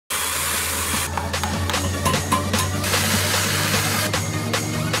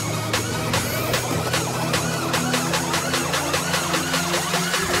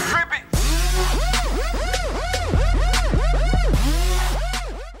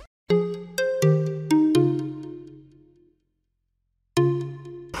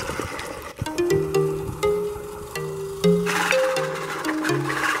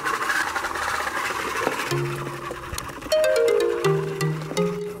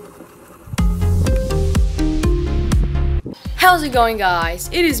How's it going,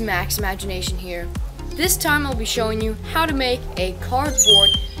 guys? It is Max Imagination here. This time I'll be showing you how to make a cardboard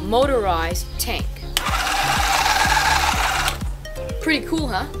motorized tank. Pretty cool,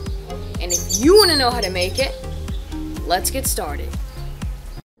 huh? And if you want to know how to make it, let's get started.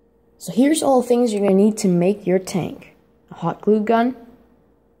 So here's all the things you're going to need to make your tank. A hot glue gun,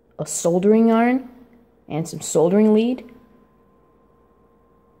 a soldering iron, and some soldering lead.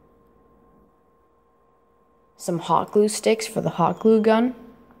 Some hot glue sticks for the hot glue gun.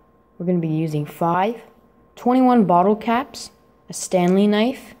 We're going to be using 5, 21 bottle caps, a Stanley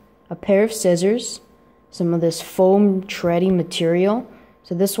knife, a pair of scissors, some of this foam tready material.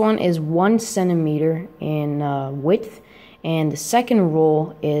 So this one is 1 centimeter in width, and the second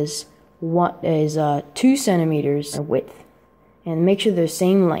roll is 2 centimeters width. And make sure they're the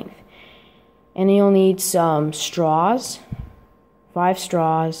same length. And you'll need some straws, 5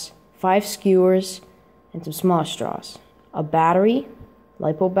 straws, 5 skewers, and some smaller straws. A battery,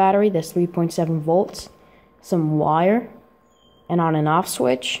 LiPo battery, that's 3.7 volts, some wire, an on and off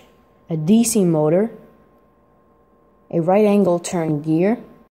switch, a DC motor, a right angle turn gear,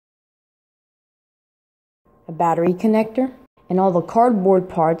 a battery connector, and all the cardboard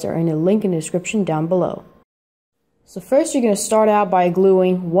parts are in a link in the description down below. So first you're going to start out by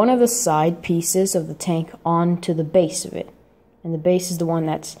gluing one of the side pieces of the tank onto the base of it. And the base is the one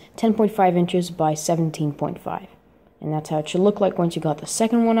that's 10.5 inches by 17.5. And that's how it should look like once you got the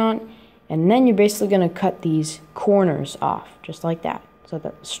second one on. And then you're basically going to cut these corners off, just like that, so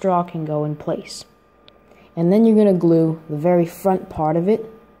that the straw can go in place. And then you're going to glue the very front part of it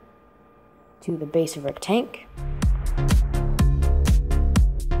to the base of our tank.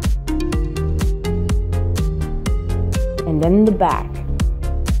 And then the back.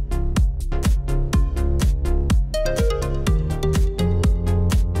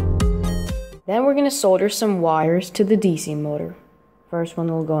 Then we're going to solder some wires to the DC motor. First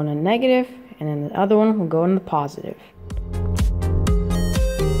one will go in the negative, and then the other one will go in the positive.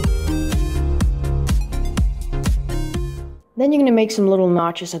 Then you're going to make some little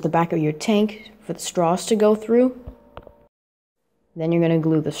notches at the back of your tank for the straws to go through. Then you're going to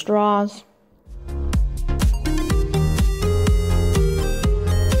glue the straws.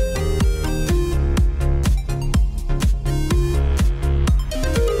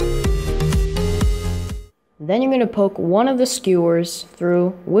 Then you're going to poke one of the skewers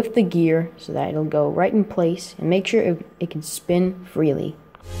through with the gear so that it'll go right in place, and make sure it can spin freely.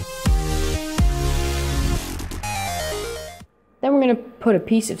 Then we're going to put a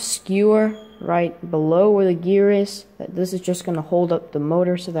piece of skewer right below where the gear is. This is just going to hold up the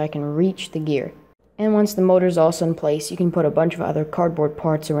motor so that I can reach the gear. And once the motor is also in place, you can put a bunch of other cardboard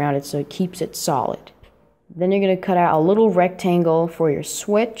parts around it so it keeps it solid. Then you're going to cut out a little rectangle for your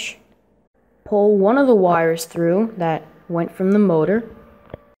switch. Pull one of the wires through that went from the motor.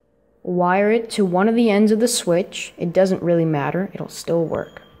 Wire it to one of the ends of the switch. It doesn't really matter, it'll still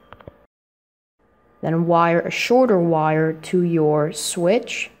work. Then wire a shorter wire to your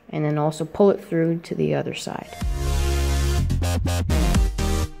switch, and then also pull it through to the other side.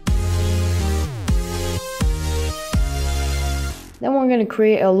 Then we're going to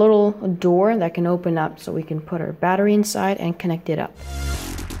create a little door that can open up so we can put our battery inside and connect it up.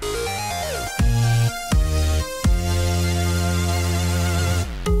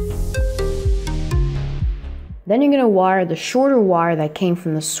 Then you're going to wire the shorter wire that came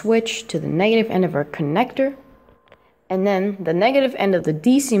from the switch to the negative end of our connector. And then the negative end of the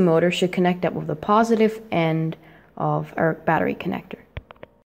DC motor should connect up with the positive end of our battery connector.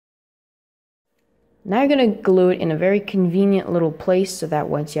 Now you're going to glue it in a very convenient little place so that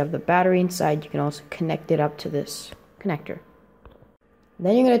once you have the battery inside, you can also connect it up to this connector.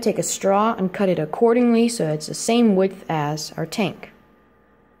 Then you're going to take a straw and cut it accordingly so it's the same width as our tank.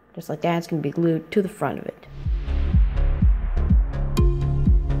 Just like that, it's going to be glued to the front of it.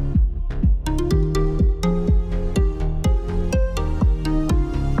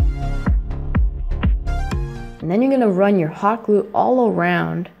 And then you're going to run your hot glue all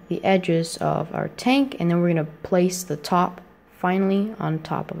around the edges of our tank, and then we're going to place the top finally on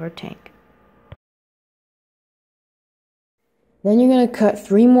top of our tank. Then you're going to cut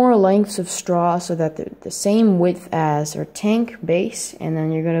 3 more lengths of straw so that they're the same width as our tank base, and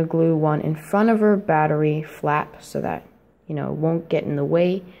then you're going to glue one in front of our battery flap so that it won't get in the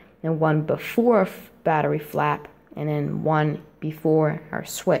way, and one before our battery flap, and then one before our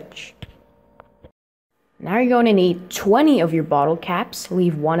switch. Now you're going to need 20 of your bottle caps.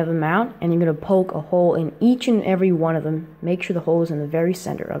 Leave one of them out, and you're going to poke a hole in each and every one of them. Make sure the hole is in the very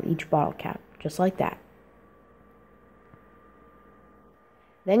center of each bottle cap, just like that.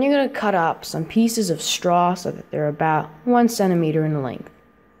 Then you're going to cut up some pieces of straw so that they're about 1 centimeter in length.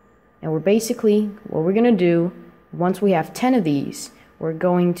 And what we're going to do, once we have 10 of these, we're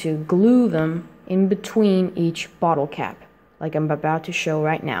going to glue them in between each bottle cap, like I'm about to show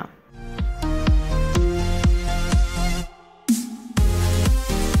right now.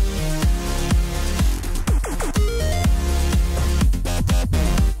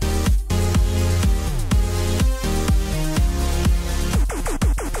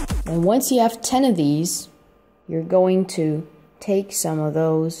 And once you have 10 of these, you're going to take some of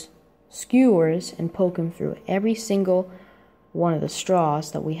those skewers and poke them through every single one of the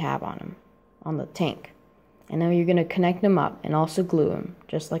straws that we have on them, on the tank. And now you're going to connect them up and also glue them,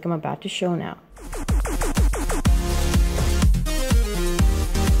 just like I'm about to show now.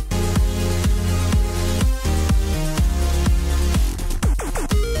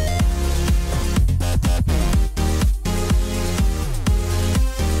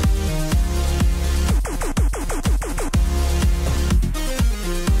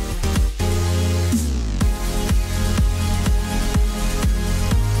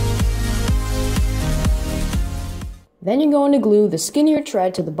 Then you're going to glue the skinnier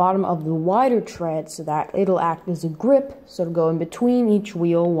tread to the bottom of the wider tread so that it'll act as a grip, so it'll go in between each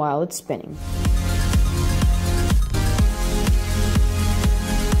wheel while it's spinning.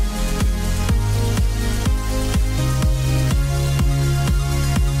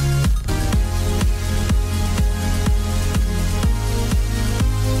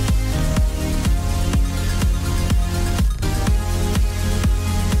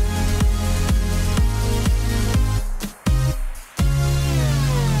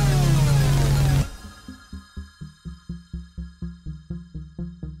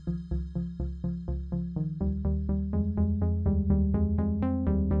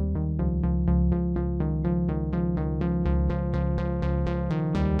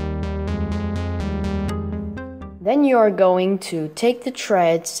 Then you are going to take the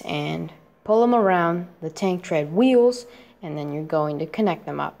treads and pull them around the tank tread wheels, and then you're going to connect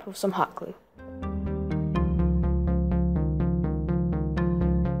them up with some hot glue.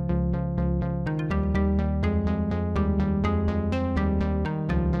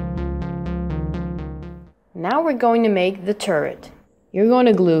 Now we're going to make the turret. You're going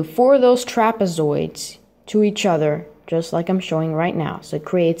to glue 4 of those trapezoids to each other, just like I'm showing right now, so it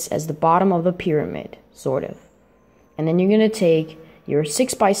creates as the bottom of the pyramid, sort of. And then you're going to take your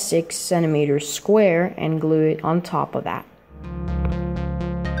 6 by 6 centimeter square and glue it on top of that.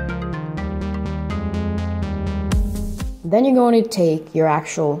 Then you're going to take your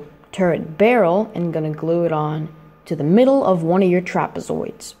actual turret barrel and going to glue it on to the middle of one of your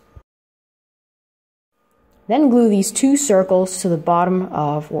trapezoids. Then glue these 2 circles to the bottom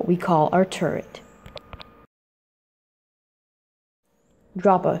of what we call our turret.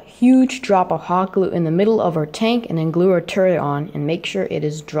 Drop a huge drop of hot glue in the middle of our tank and then glue our turret on and make sure it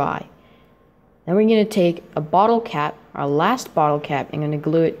is dry. Then we're going to take a bottle cap, our last bottle cap, and going to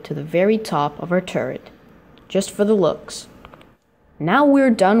glue it to the very top of our turret, just for the looks. Now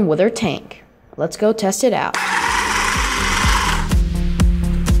we're done with our tank. Let's go test it out.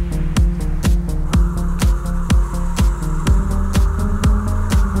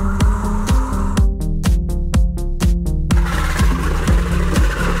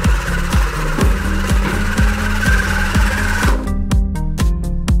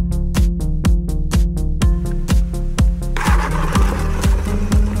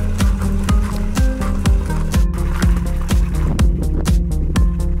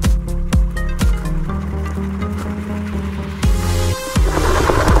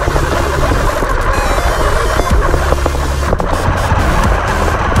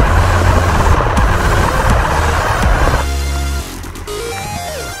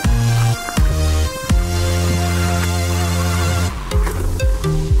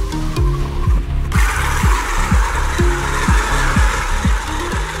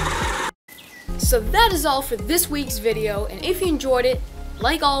 So that is all for this week's video, and if you enjoyed it,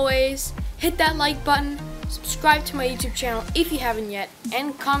 like always, hit that like button, subscribe to my YouTube channel if you haven't yet,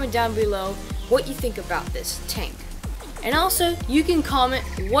 and comment down below what you think about this tank. And also, you can comment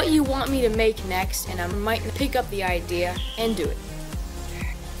what you want me to make next, and I might pick up the idea and do it.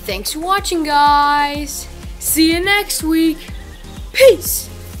 Thanks for watching, guys! See you next week! Peace!